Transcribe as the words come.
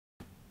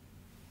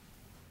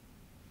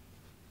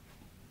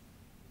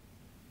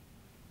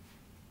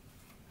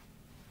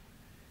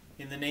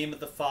the name of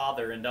the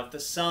Father, and of the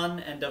Son,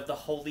 and of the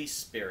Holy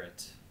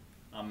Spirit.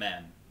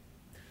 Amen.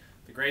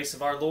 The grace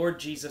of our Lord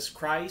Jesus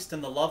Christ,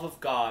 and the love of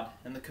God,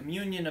 and the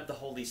communion of the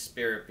Holy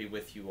Spirit be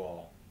with you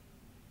all.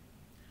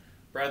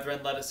 Brethren,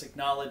 let us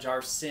acknowledge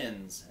our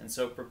sins, and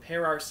so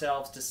prepare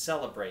ourselves to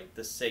celebrate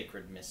the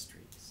sacred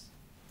mysteries.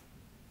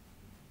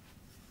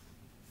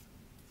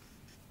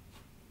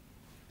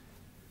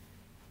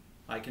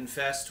 I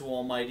confess to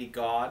Almighty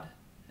God,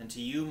 and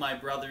to you, my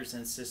brothers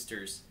and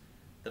sisters,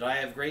 that I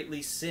have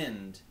greatly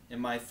sinned in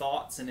my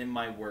thoughts and in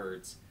my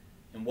words,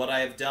 in what I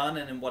have done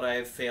and in what I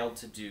have failed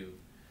to do,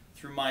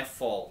 through my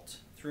fault,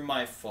 through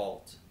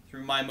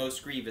my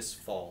most grievous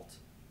fault.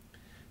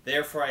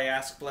 Therefore I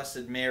ask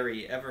Blessed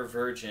Mary, ever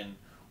Virgin,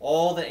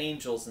 all the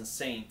angels and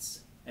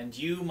saints, and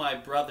you, my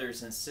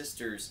brothers and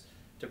sisters,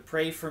 to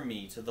pray for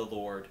me to the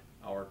Lord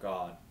our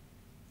God.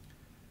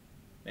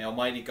 May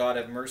Almighty God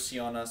have mercy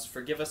on us,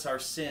 forgive us our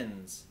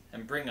sins,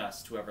 and bring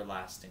us to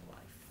everlasting life.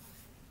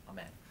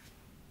 Amen.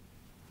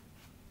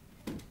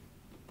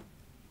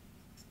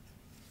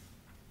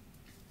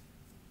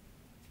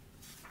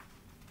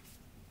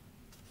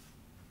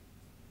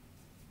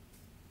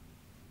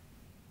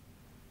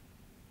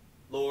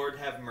 Lord,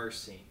 have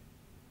mercy.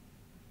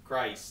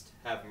 Christ,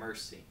 have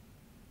mercy.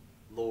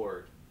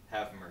 Lord,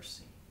 have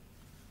mercy.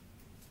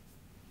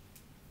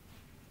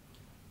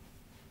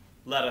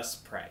 Let us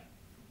pray.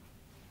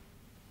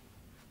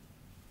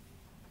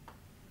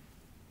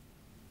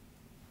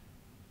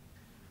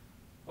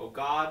 O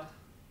God,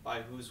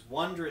 by whose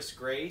wondrous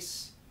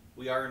grace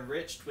we are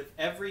enriched with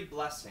every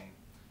blessing,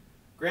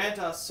 grant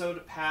us so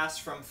to pass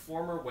from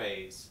former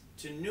ways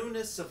to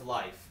newness of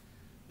life,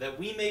 that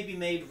we may be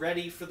made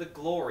ready for the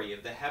glory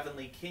of the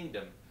heavenly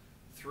kingdom,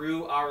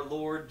 through our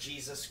Lord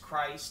Jesus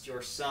Christ,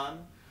 your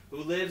Son, who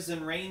lives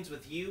and reigns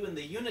with you in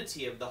the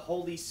unity of the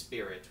Holy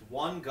Spirit,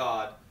 one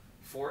God,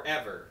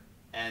 forever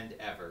and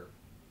ever.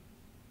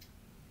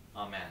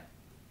 Amen.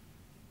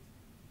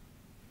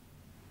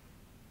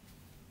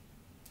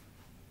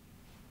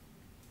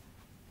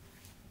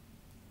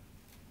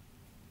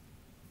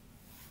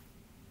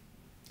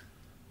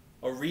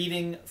 A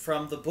reading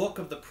from the book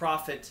of the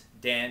prophet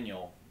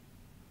Daniel.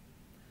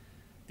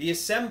 The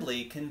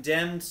assembly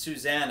condemned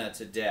Susanna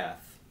to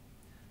death,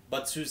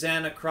 but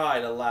Susanna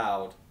cried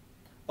aloud,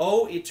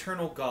 O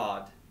eternal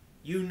God,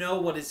 you know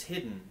what is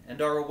hidden,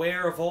 and are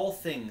aware of all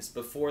things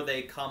before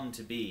they come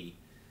to be.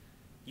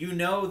 You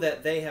know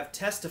that they have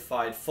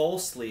testified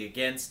falsely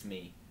against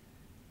me.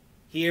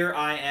 Here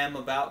I am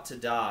about to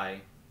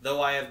die,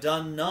 though I have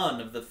done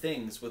none of the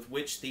things with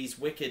which these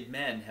wicked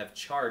men have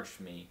charged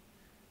me.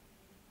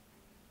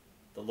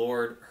 The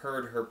Lord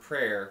heard her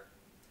prayer.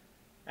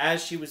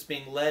 As she was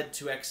being led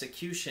to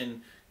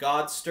execution,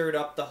 God stirred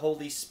up the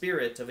Holy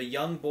Spirit of a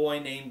young boy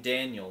named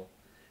Daniel,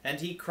 and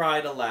he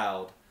cried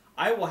aloud,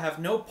 I will have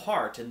no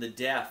part in the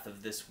death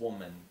of this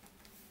woman.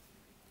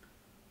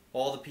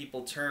 All the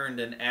people turned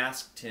and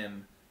asked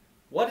him,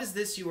 What is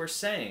this you are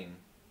saying?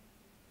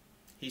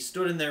 He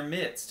stood in their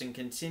midst and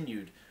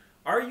continued,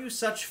 Are you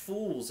such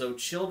fools, O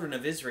children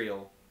of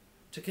Israel,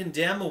 to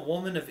condemn a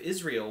woman of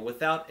Israel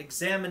without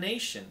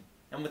examination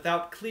and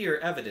without clear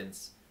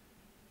evidence?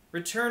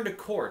 Return to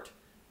court,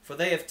 for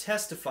they have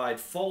testified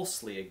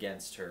falsely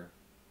against her.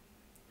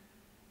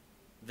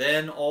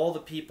 Then all the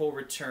people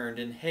returned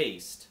in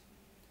haste.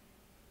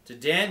 To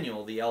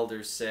Daniel the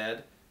elders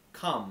said,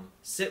 Come,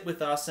 sit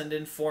with us and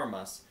inform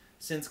us,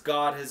 since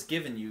God has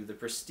given you the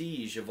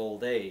prestige of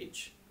old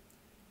age.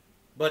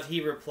 But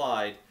he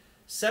replied,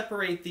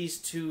 Separate these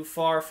two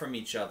far from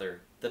each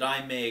other, that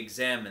I may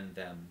examine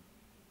them.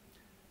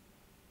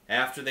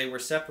 After they were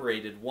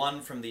separated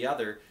one from the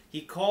other,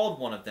 he called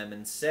one of them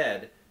and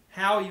said,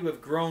 How you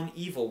have grown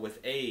evil with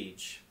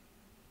age.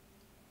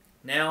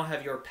 Now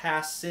have your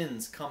past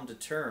sins come to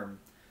term,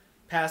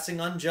 passing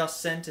unjust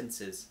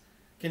sentences,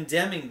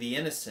 condemning the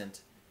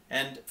innocent,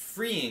 and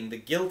freeing the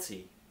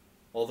guilty,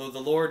 although the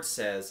Lord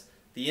says,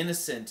 The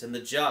innocent and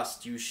the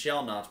just you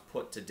shall not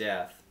put to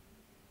death.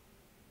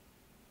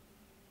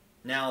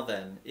 Now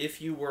then,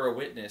 if you were a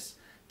witness,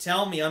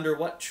 tell me under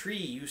what tree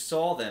you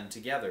saw them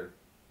together.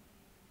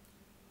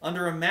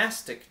 Under a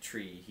mastic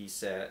tree,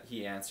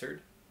 he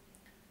answered.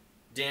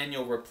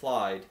 Daniel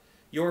replied,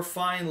 Your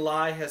fine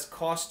lie has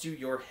cost you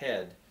your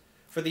head,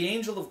 for the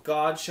angel of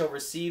God shall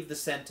receive the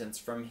sentence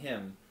from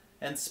him,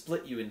 and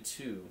split you in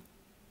two.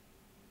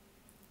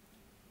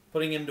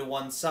 Putting him to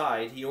one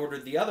side, he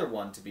ordered the other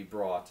one to be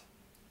brought.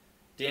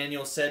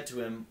 Daniel said to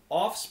him,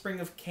 Offspring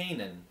of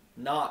Canaan,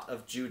 not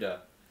of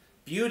Judah,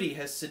 beauty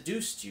has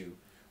seduced you,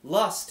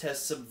 lust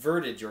has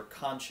subverted your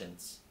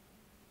conscience.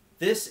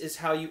 This is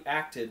how you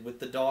acted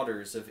with the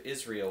daughters of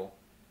Israel,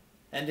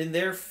 and in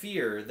their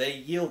fear they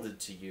yielded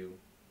to you.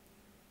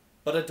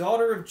 But a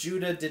daughter of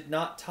Judah did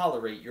not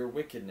tolerate your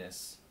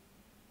wickedness.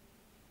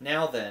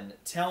 Now then,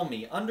 tell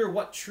me, under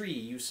what tree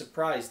you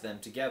surprised them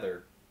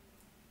together?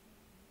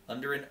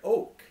 Under an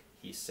oak,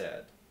 he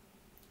said.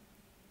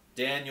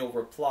 Daniel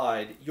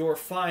replied, Your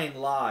fine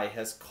lie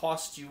has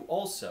cost you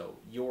also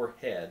your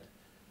head.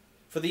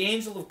 For the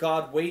angel of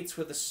God waits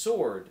with a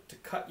sword to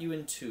cut you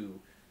in two,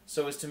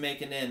 so as to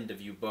make an end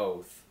of you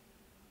both."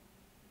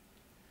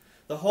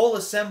 The whole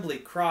assembly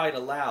cried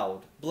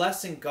aloud,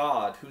 blessing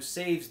God who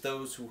saves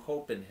those who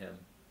hope in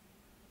him.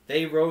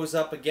 They rose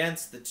up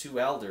against the two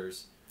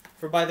elders,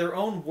 for by their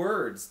own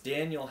words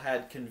Daniel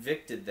had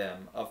convicted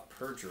them of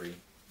perjury.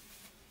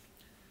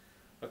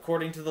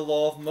 According to the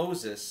law of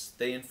Moses,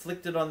 they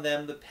inflicted on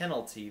them the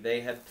penalty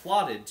they had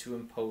plotted to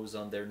impose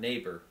on their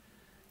neighbor.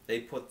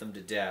 They put them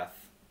to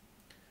death.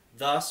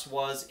 Thus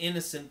was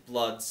innocent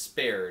blood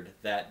spared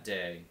that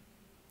day.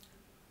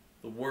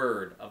 The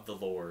word of the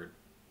Lord.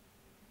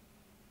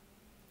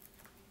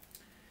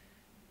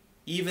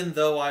 Even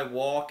though I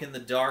walk in the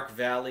dark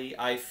valley,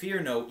 I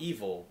fear no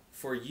evil,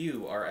 for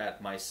you are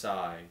at my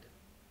side.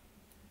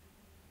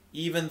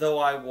 Even though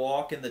I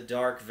walk in the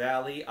dark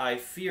valley, I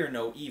fear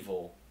no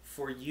evil,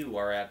 for you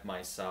are at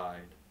my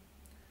side.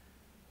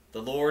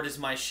 The Lord is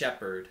my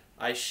shepherd,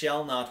 I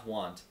shall not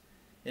want.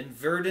 In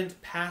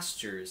verdant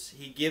pastures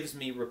he gives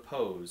me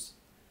repose.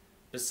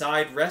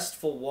 Beside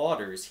restful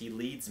waters he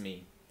leads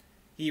me.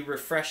 He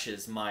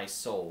refreshes my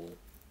soul.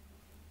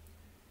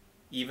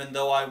 Even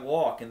though I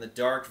walk in the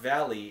dark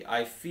valley,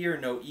 I fear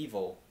no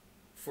evil,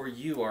 for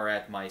you are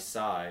at my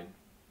side.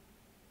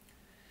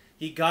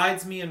 He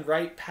guides me in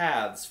right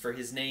paths for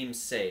his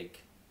name's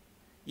sake.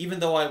 Even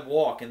though I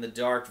walk in the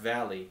dark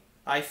valley,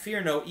 I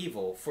fear no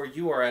evil, for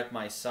you are at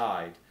my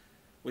side,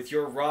 with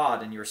your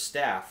rod and your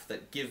staff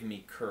that give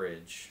me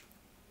courage.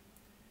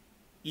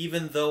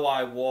 Even though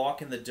I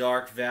walk in the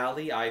dark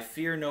valley, I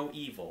fear no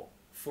evil,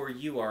 for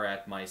you are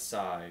at my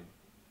side.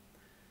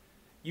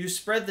 You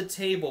spread the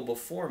table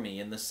before me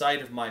in the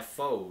sight of my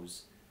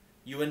foes.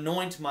 You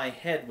anoint my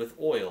head with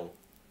oil.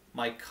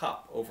 My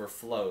cup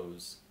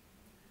overflows.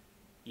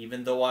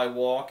 Even though I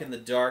walk in the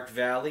dark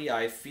valley,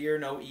 I fear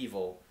no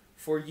evil,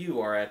 for you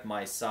are at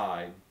my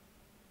side.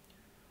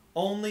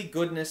 Only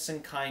goodness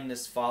and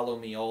kindness follow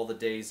me all the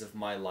days of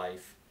my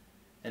life,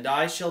 and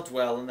I shall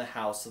dwell in the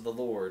house of the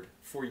Lord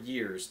for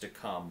years to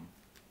come.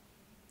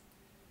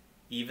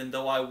 Even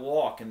though I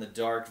walk in the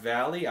dark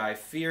valley, I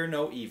fear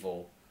no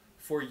evil,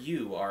 for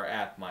you are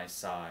at my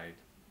side.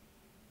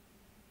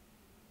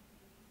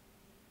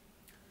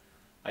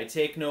 I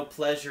take no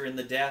pleasure in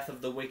the death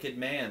of the wicked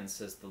man,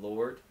 says the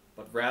Lord,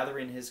 but rather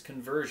in his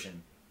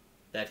conversion,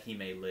 that he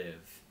may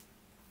live.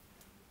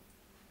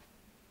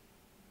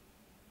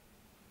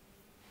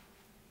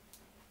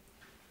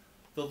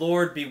 The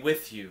Lord be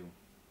with you.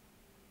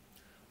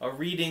 A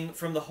reading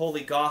from the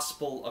Holy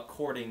Gospel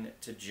according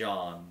to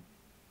John.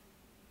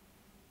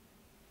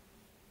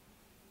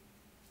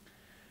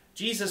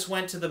 Jesus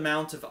went to the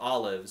Mount of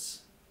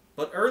Olives,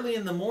 but early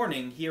in the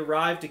morning he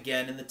arrived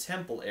again in the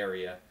temple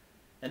area,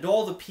 and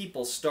all the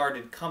people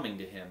started coming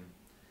to him,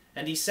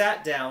 and he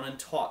sat down and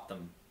taught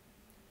them.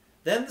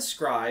 Then the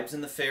scribes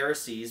and the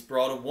Pharisees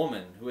brought a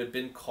woman who had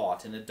been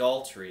caught in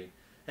adultery,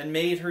 and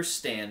made her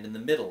stand in the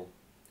middle.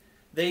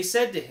 They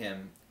said to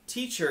him,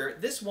 "Teacher,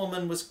 this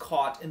woman was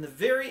caught in the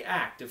very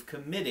act of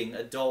committing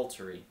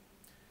adultery.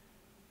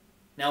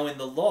 Now in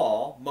the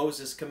law,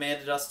 Moses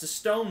commanded us to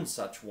stone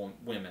such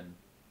women.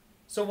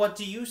 So what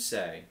do you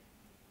say?"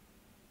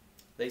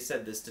 They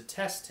said this to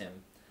test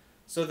him,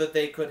 so that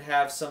they could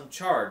have some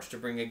charge to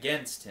bring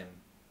against him.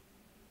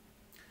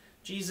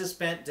 Jesus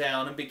bent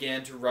down and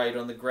began to write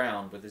on the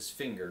ground with his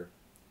finger.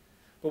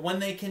 But when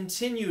they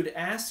continued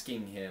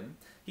asking him,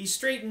 he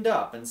straightened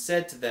up and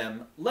said to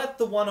them, "Let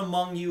the one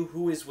among you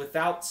who is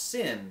without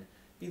sin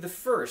be the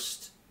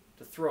first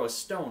to throw a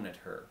stone at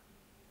her."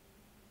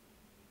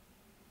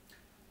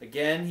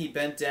 Again he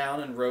bent down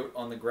and wrote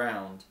on the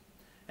ground,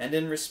 and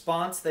in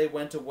response they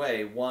went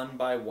away one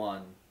by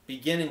one,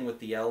 beginning with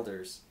the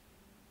elders.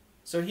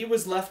 So he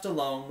was left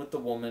alone with the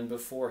woman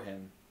before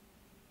him.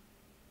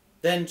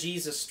 Then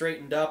Jesus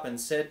straightened up and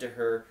said to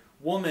her,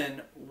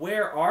 "Woman,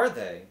 where are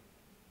they?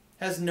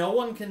 Has no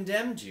one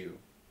condemned you?"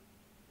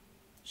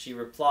 She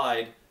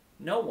replied,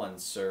 "No one,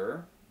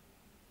 sir."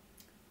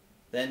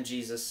 Then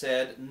Jesus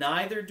said,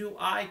 "Neither do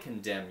I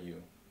condemn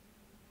you.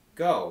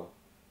 Go,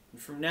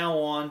 and from now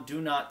on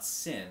do not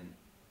sin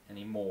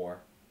any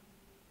more."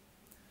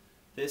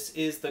 This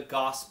is the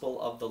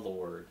gospel of the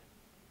Lord.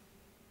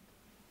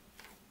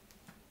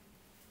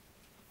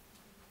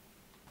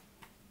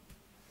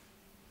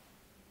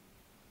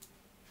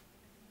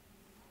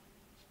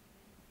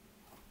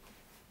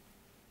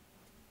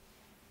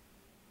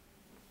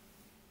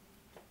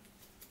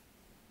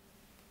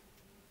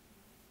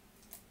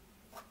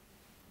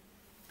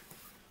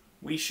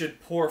 We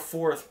should pour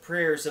forth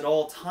prayers at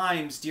all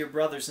times, dear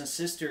brothers and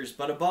sisters,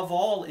 but above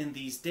all in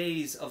these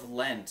days of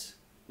Lent.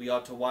 We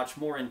ought to watch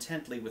more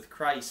intently with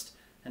Christ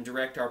and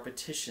direct our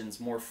petitions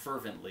more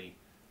fervently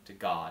to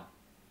God.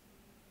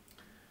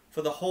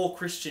 For the whole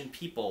Christian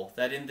people,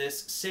 that in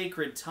this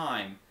sacred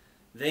time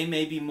they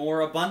may be more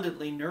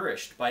abundantly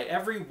nourished by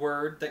every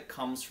word that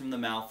comes from the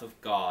mouth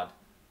of God,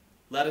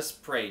 let us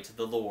pray to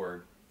the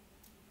Lord.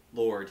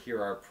 Lord,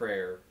 hear our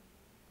prayer.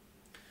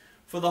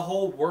 For the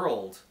whole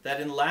world, that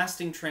in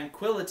lasting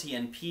tranquility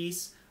and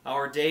peace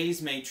our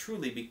days may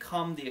truly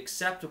become the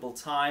acceptable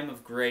time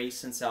of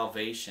grace and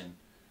salvation,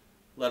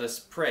 let us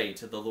pray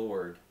to the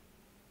Lord.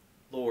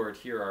 Lord,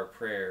 hear our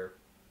prayer.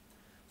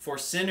 For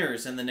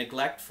sinners and the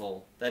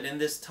neglectful, that in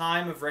this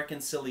time of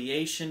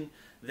reconciliation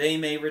they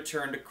may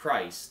return to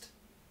Christ,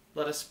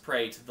 let us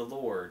pray to the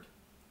Lord.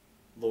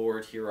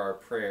 Lord, hear our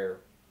prayer.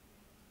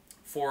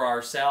 For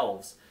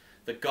ourselves,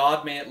 that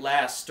God may at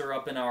last stir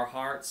up in our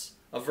hearts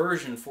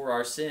aversion for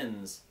our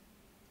sins,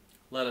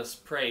 let us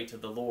pray to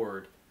the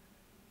Lord.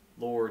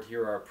 Lord,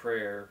 hear our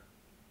prayer.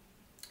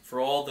 For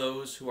all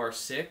those who are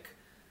sick,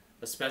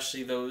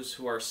 especially those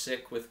who are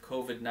sick with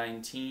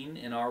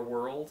COVID-19 in our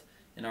world,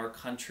 in our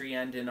country,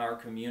 and in our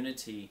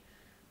community,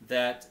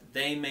 that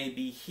they may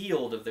be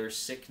healed of their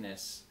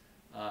sickness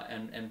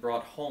and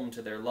brought home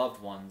to their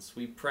loved ones,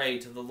 we pray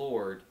to the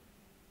Lord.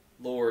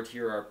 Lord,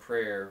 hear our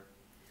prayer.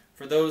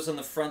 For those on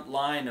the front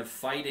line of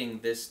fighting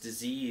this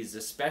disease,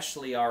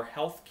 especially our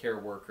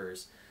healthcare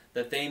workers,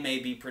 that they may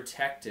be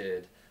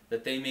protected,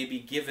 that they may be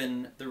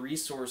given the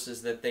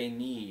resources that they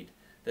need,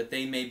 that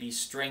they may be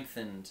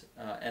strengthened,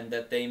 and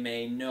that they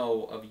may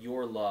know of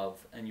your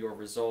love and your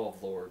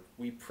resolve, Lord.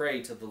 We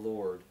pray to the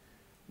Lord.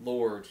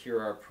 Lord,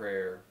 hear our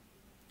prayer.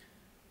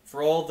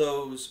 For all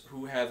those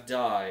who have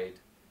died,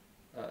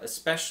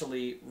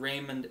 especially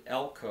Raymond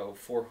Elko,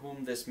 for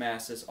whom this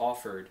Mass is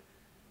offered,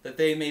 that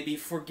they may be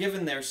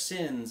forgiven their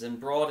sins and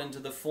brought into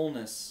the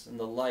fullness and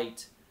the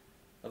light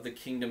of the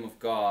kingdom of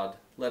God,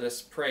 let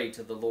us pray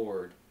to the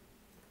Lord.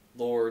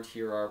 Lord,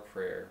 hear our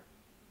prayer.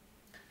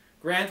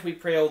 Grant, we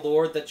pray, O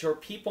Lord, that your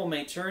people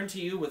may turn to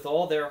you with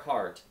all their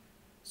heart,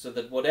 so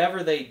that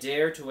whatever they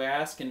dare to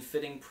ask in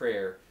fitting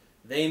prayer,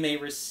 they may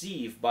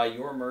receive by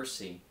your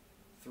mercy,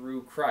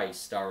 through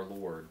Christ our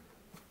Lord.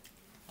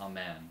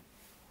 Amen.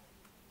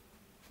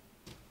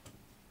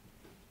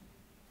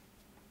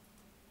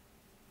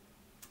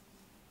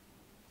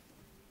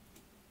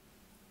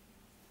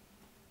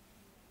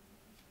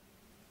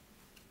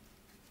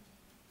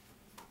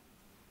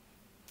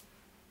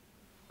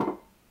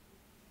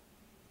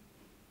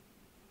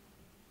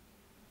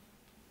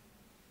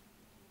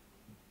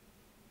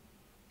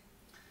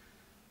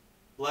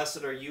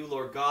 Blessed are you,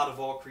 Lord God of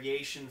all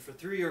creation, for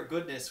through your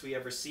goodness we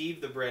have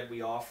received the bread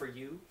we offer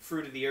you,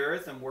 fruit of the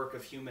earth and work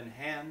of human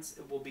hands.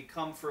 It will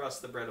become for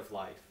us the bread of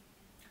life.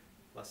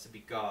 Blessed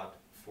be God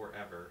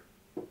forever.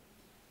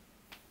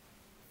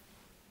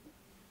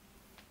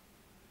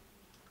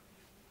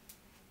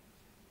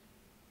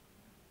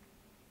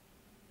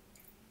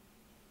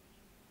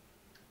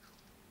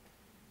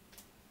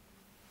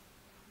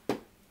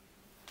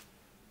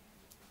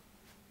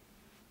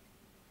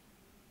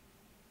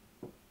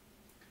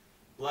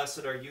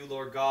 Blessed are you,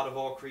 Lord God of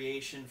all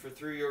creation, for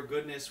through your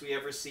goodness we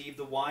have received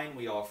the wine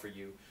we offer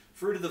you.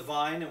 Fruit of the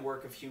vine and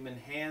work of human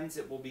hands,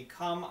 it will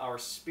become our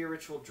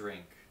spiritual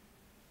drink.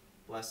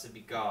 Blessed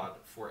be God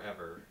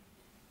forever.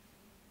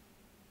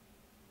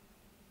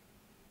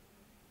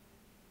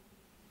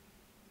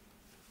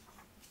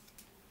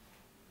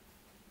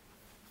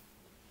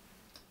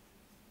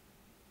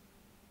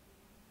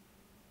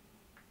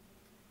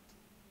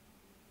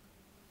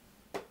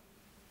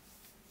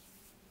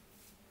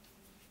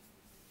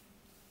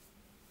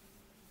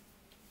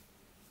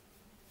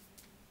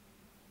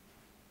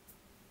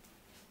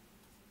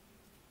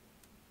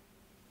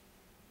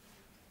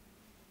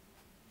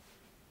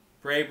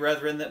 Pray,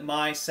 brethren, that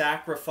my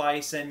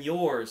sacrifice and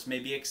yours may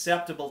be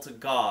acceptable to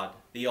God,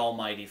 the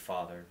Almighty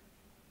Father.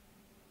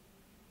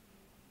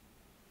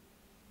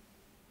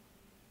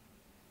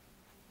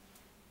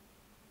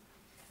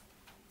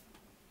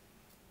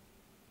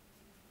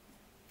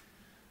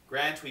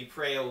 Grant, we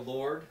pray, O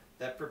Lord,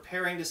 that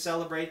preparing to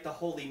celebrate the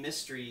holy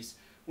mysteries,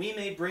 we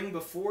may bring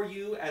before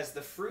you as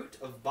the fruit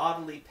of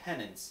bodily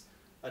penance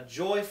a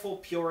joyful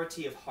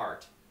purity of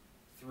heart,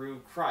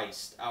 through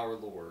Christ our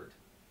Lord.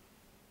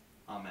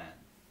 Amen.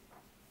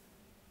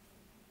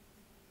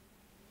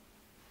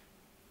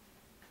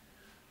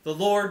 The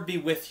Lord be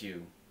with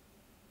you.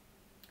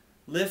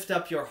 Lift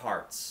up your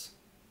hearts.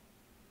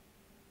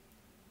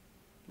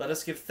 Let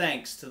us give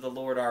thanks to the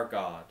Lord our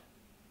God.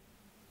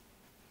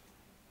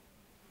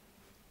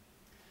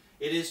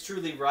 It is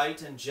truly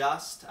right and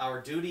just, our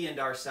duty and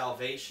our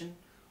salvation,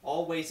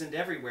 always and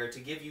everywhere to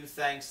give you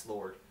thanks,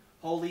 Lord,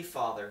 Holy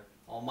Father,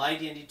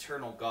 Almighty and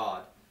eternal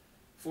God.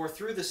 For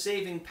through the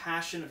saving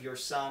passion of your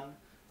Son,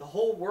 the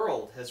whole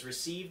world has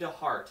received a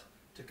heart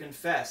to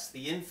confess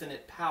the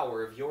infinite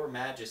power of your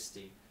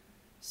majesty,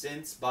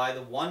 since by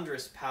the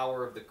wondrous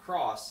power of the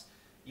cross,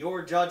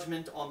 your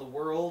judgment on the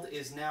world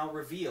is now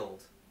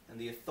revealed, and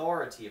the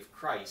authority of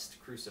Christ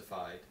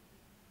crucified.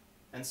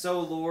 And so,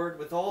 Lord,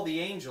 with all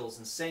the angels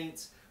and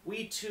saints,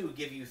 we too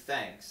give you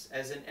thanks,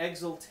 as in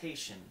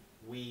exultation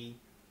we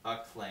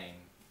acclaim.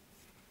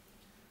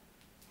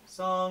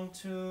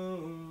 Sanctus,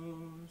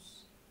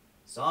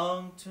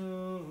 Sanctus,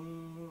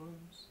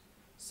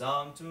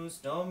 Sanctus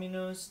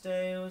Dominus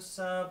Deus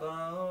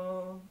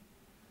Sabaoth,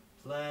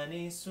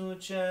 Pleni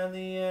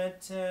Suceli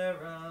et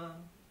terra,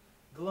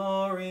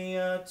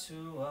 Gloria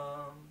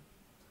Tuam,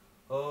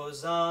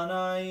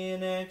 Hosanna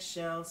in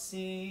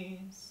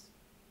excelsis,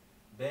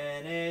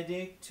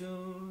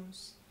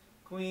 Benedictus,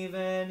 qui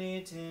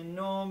venit in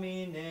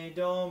nomine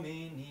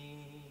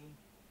Domini,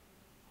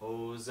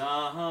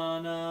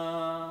 Hosanna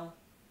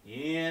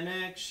in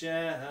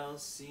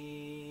excelsis.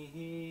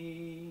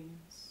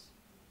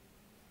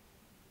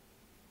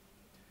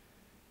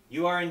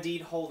 You are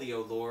indeed holy,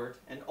 O Lord,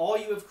 and all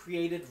you have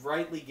created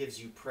rightly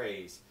gives you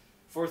praise.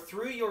 For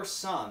through your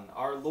Son,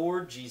 our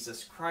Lord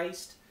Jesus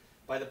Christ,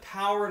 by the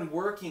power and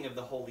working of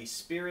the Holy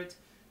Spirit,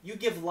 you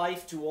give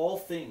life to all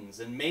things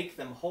and make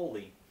them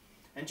holy.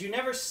 And you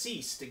never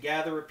cease to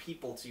gather a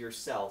people to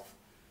yourself,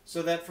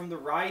 so that from the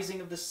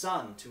rising of the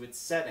sun to its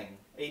setting,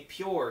 a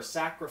pure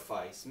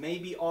sacrifice may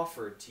be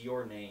offered to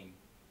your name.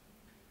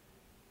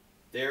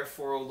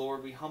 Therefore, O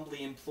Lord, we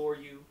humbly implore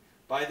you,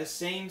 by the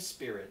same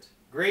Spirit,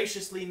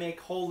 graciously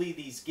make holy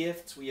these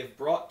gifts we have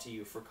brought to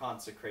you for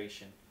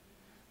consecration,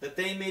 that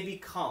they may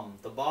become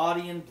the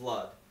body and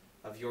blood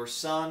of your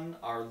Son,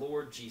 our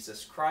Lord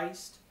Jesus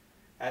Christ,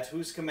 at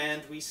whose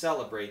command we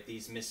celebrate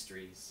these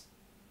mysteries.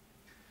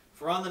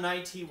 For on the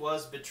night he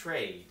was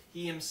betrayed,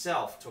 he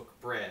himself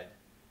took bread,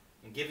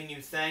 and giving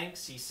you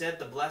thanks, he said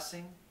the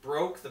blessing,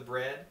 broke the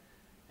bread,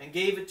 and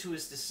gave it to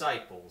his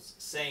disciples,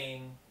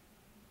 saying,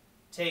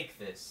 "Take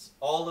this,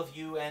 all of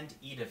you, and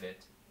eat of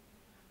it,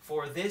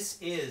 for this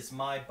is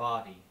my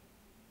body,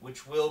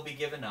 which will be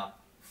given up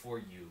for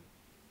you."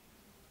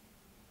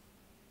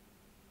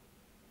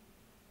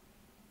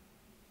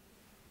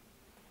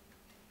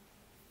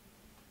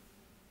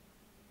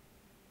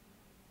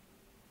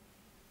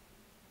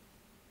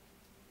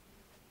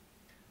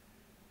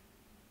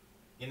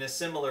 In a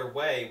similar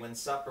way, when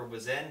supper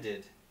was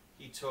ended,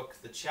 he took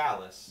the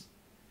chalice,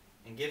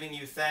 and giving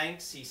you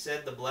thanks, he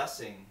said the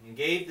blessing, and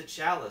gave the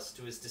chalice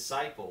to his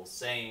disciples,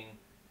 saying,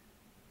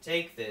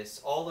 "Take this,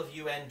 all of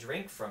you, and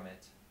drink from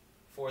it,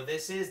 for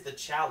this is the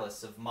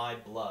chalice of my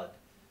blood,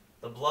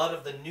 the blood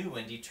of the new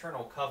and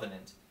eternal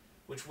covenant,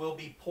 which will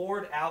be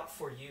poured out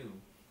for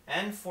you,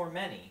 and for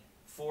many,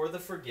 for the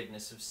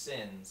forgiveness of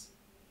sins.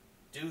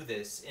 Do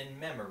this in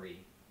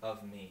memory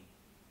of me."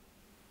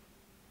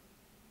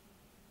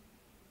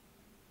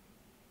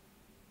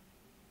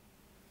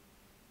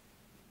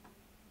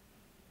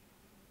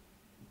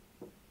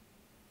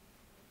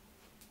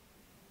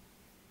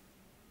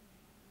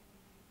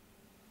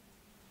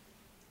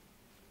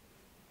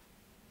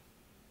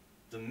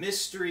 The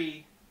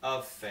mystery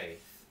of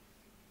faith.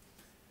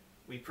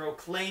 We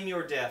proclaim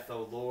your death,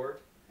 O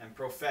Lord, and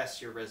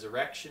profess your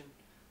resurrection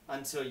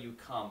until you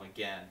come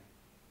again.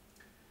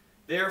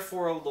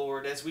 Therefore, O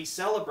Lord, as we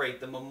celebrate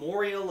the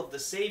memorial of the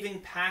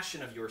saving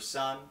passion of your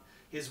Son,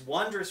 his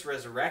wondrous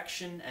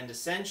resurrection and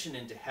ascension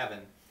into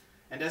heaven,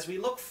 and as we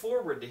look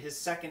forward to his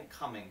second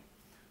coming,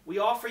 we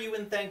offer you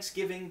in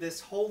thanksgiving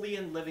this holy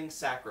and living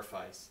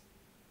sacrifice.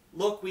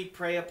 Look, we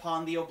pray,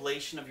 upon the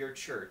oblation of your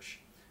church,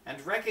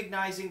 and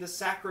recognizing the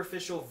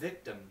sacrificial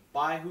victim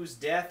by whose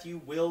death you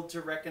willed to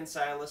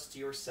reconcile us to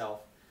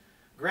yourself,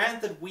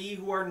 grant that we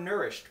who are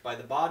nourished by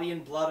the body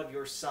and blood of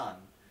your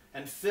Son,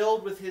 and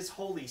filled with his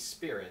Holy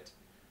Spirit,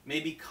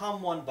 may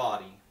become one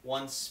body,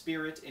 one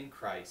spirit in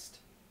Christ.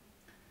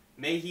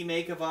 May he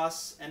make of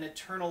us an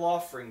eternal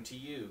offering to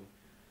you,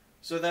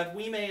 so that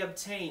we may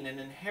obtain an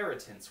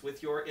inheritance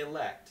with your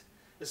elect,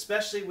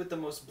 especially with the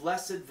most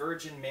blessed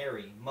Virgin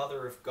Mary,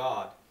 Mother of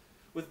God,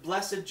 with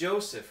blessed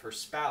Joseph, her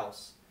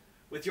spouse,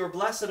 with your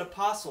blessed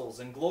apostles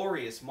and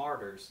glorious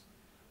martyrs,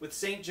 with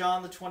St.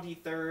 John the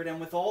 23rd, and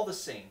with all the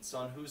saints,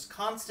 on whose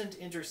constant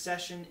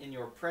intercession in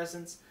your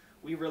presence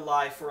we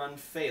rely for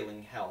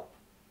unfailing help.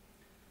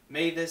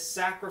 May this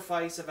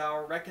sacrifice of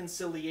our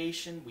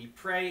reconciliation, we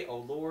pray, O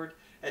Lord,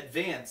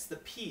 advance the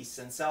peace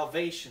and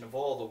salvation of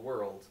all the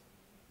world.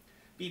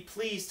 Be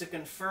pleased to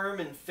confirm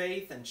in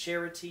faith and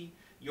charity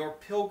your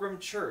pilgrim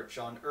church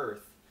on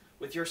earth,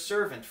 with your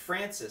servant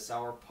Francis,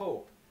 our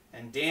Pope,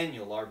 and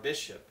Daniel, our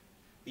Bishop,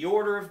 the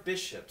order of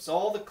bishops,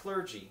 all the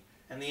clergy,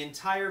 and the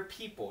entire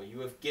people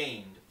you have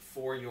gained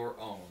for your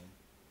own.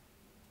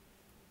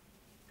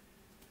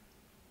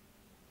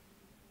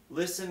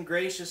 Listen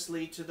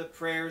graciously to the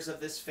prayers of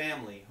this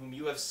family, whom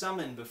you have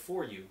summoned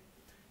before you.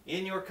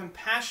 In your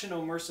compassion,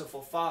 O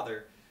merciful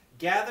Father,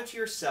 gather to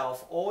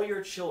yourself all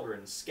your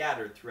children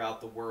scattered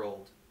throughout the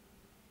world.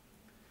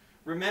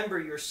 Remember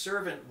your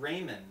servant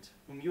Raymond,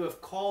 whom you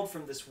have called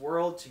from this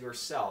world to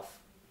yourself.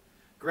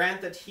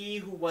 Grant that he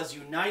who was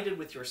united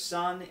with your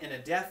Son in a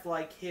death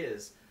like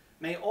his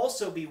may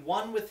also be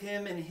one with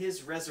him in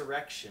his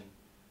resurrection,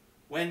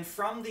 when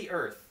from the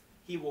earth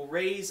he will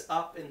raise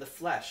up in the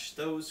flesh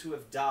those who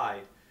have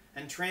died,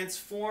 and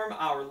transform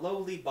our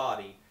lowly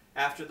body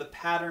after the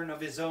pattern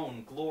of his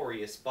own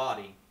glorious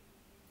body.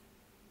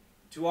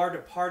 To our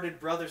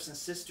departed brothers and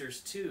sisters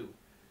too,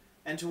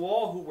 and to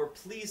all who were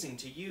pleasing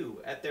to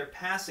you at their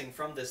passing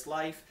from this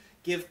life,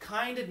 give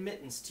kind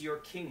admittance to your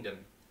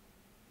kingdom.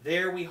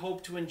 There we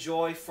hope to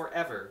enjoy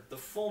forever the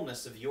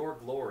fullness of your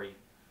glory,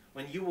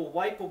 when you will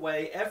wipe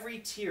away every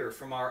tear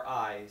from our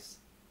eyes.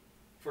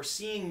 For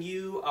seeing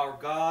you, our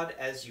God,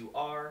 as you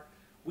are,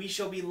 we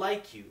shall be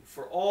like you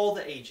for all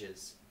the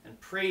ages, and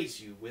praise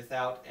you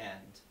without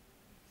end.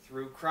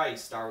 Through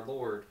Christ our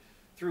Lord,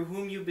 through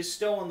whom you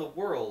bestow on the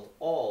world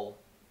all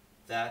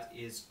that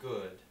is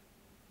good.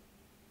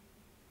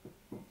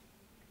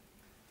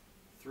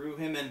 through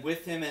him and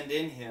with him and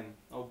in him,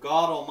 O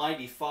God,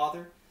 Almighty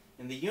Father,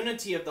 in the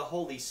unity of the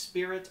Holy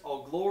Spirit,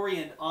 all glory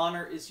and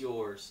honor is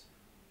yours,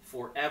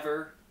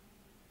 forever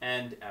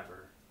and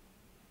ever.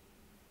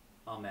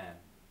 Amen.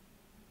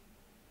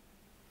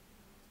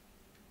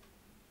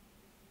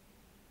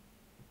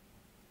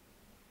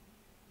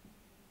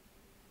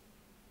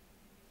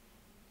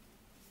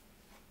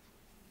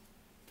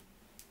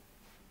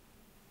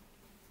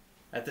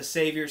 At the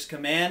Savior's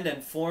command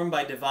and formed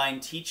by divine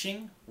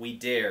teaching, we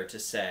dare to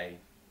say,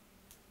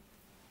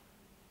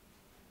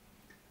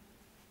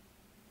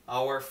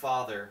 Our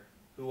Father,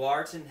 who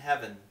art in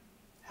heaven,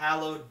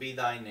 hallowed be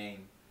thy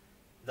name.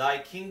 Thy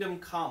kingdom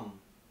come,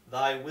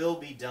 thy will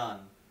be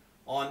done,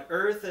 on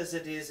earth as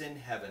it is in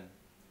heaven.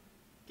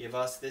 Give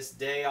us this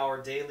day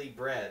our daily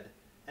bread,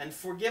 and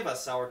forgive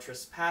us our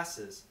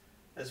trespasses,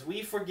 as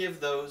we forgive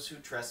those who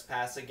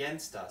trespass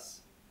against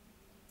us.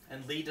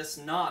 And lead us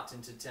not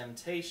into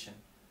temptation,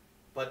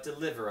 but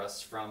deliver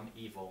us from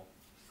evil.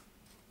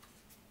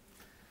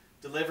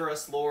 Deliver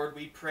us, Lord,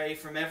 we pray,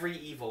 from every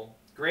evil.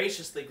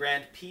 Graciously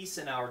grant peace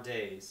in our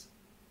days,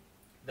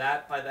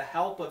 that by the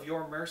help of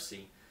your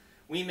mercy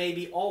we may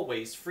be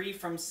always free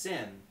from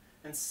sin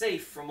and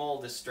safe from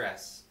all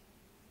distress,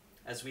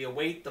 as we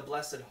await the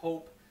blessed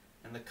hope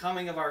and the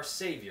coming of our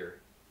Savior,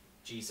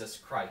 Jesus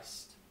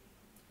Christ.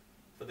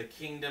 For the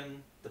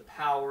kingdom, the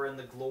power, and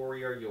the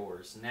glory are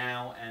yours,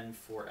 now and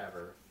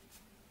forever.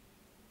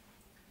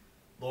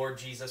 Lord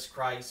Jesus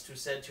Christ, who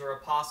said to your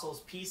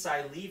apostles, Peace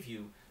I leave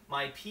you,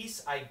 my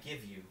peace I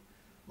give you,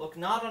 look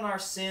not on our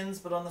sins,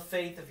 but on the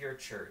faith of your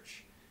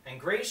church, and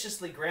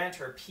graciously grant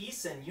her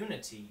peace and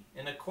unity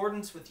in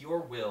accordance with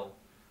your will,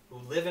 who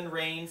live and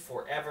reign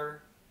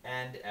forever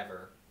and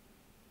ever.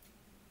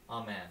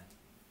 Amen.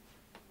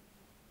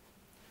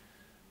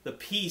 The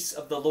peace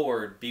of the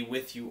Lord be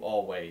with you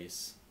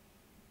always.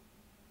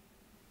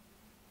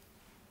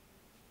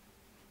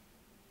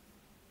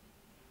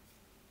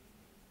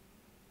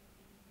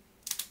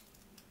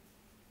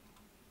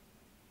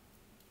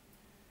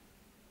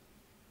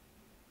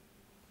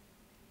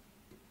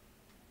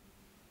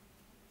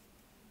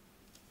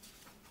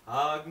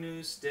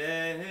 Agnus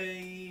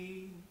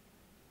Dei,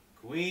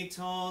 qui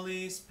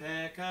tollis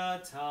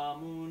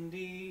peccata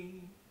mundi,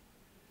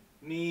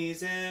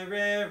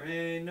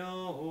 miserere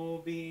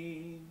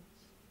nobis.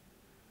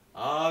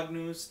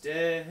 Agnus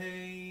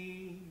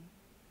Dei,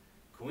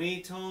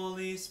 qui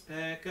tollis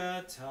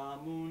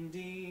peccata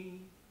mundi,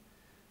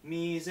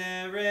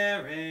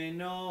 miserere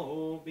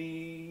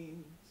nobis.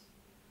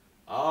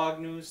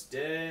 Agnus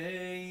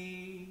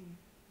Dei,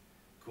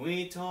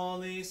 qui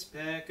tollis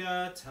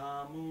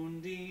peccata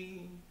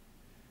mundi,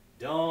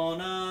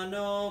 dona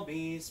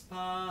nobis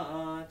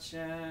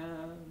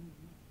pacem.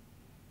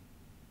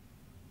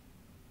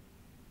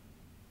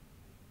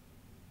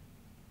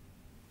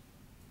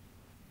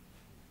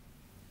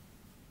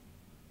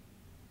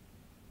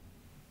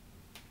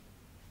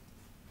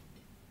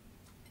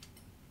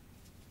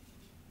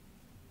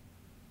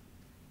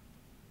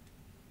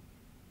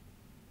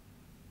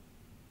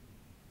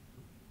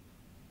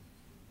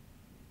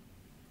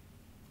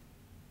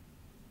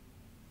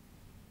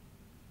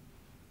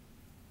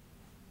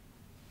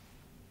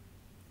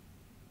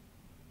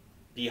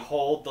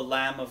 Behold the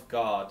Lamb of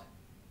God.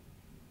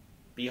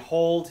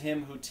 Behold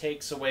him who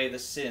takes away the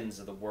sins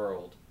of the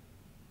world.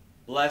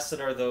 Blessed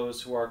are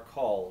those who are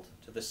called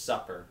to the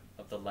supper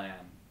of the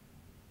Lamb.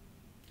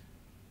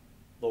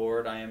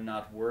 Lord, I am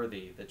not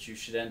worthy that you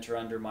should enter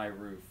under my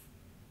roof,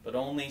 but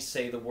only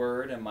say the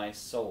word, and my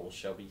soul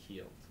shall be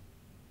healed.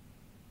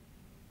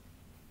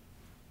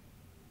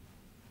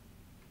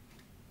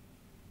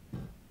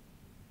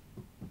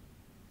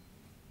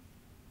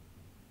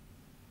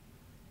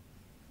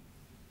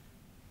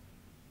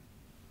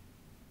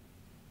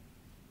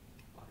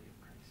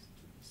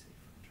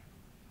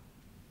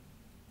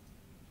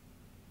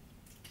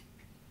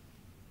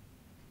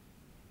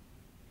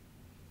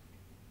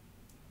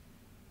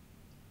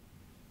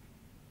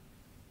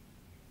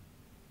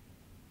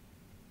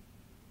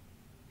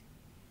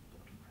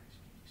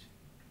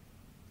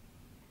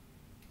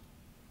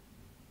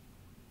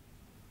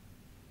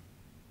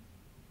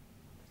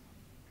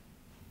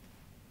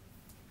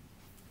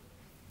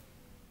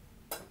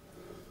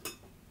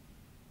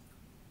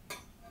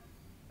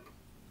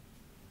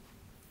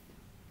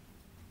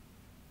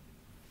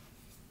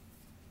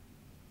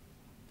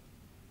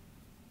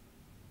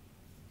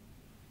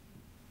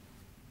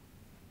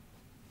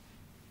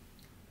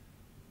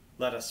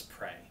 Let us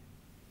pray.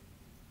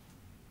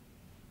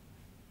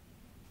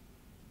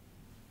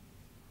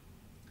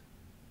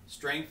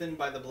 Strengthened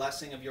by the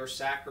blessing of your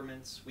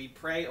sacraments, we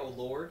pray, O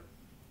Lord,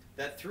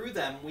 that through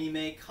them we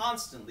may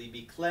constantly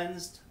be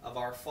cleansed of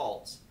our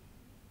faults,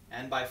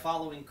 and by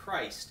following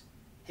Christ,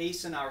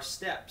 hasten our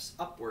steps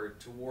upward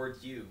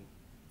toward you,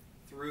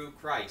 through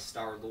Christ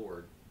our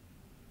Lord.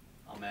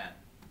 Amen.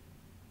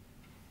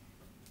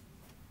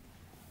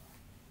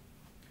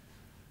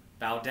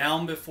 Bow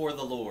down before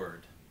the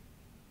Lord.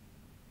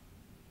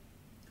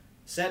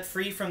 Set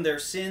free from their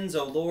sins,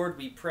 O Lord,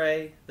 we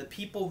pray, the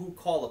people who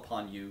call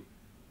upon you,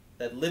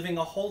 that living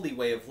a holy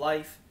way of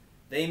life,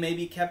 they may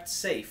be kept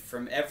safe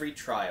from every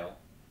trial,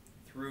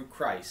 through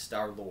Christ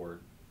our Lord.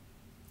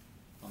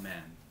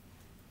 Amen.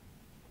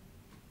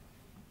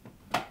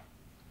 The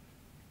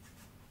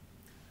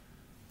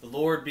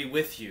Lord be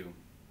with you.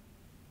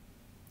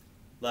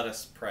 Let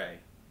us pray.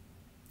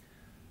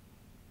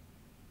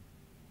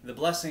 The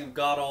blessing of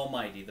God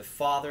Almighty, the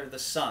Father, the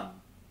Son,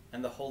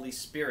 and the Holy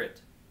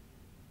Spirit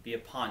be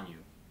upon you,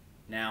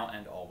 now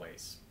and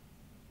always.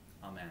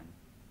 Amen.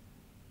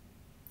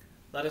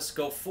 Let us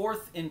go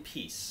forth in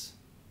peace.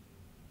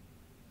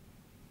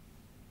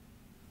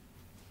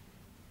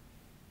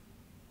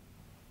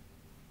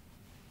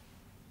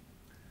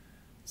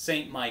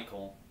 Saint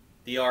Michael,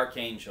 the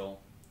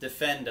Archangel,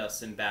 defend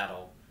us in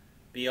battle.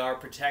 Be our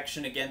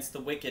protection against the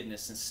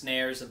wickedness and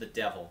snares of the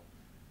devil.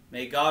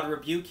 May God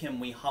rebuke him,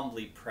 we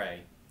humbly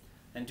pray.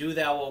 And do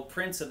thou, O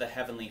Prince of the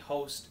heavenly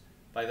host,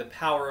 by the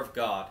power of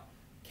God,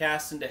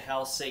 cast into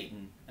hell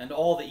Satan and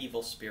all the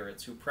evil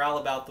spirits who prowl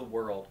about the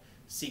world,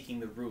 seeking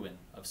the ruin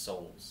of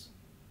souls.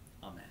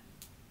 Amen.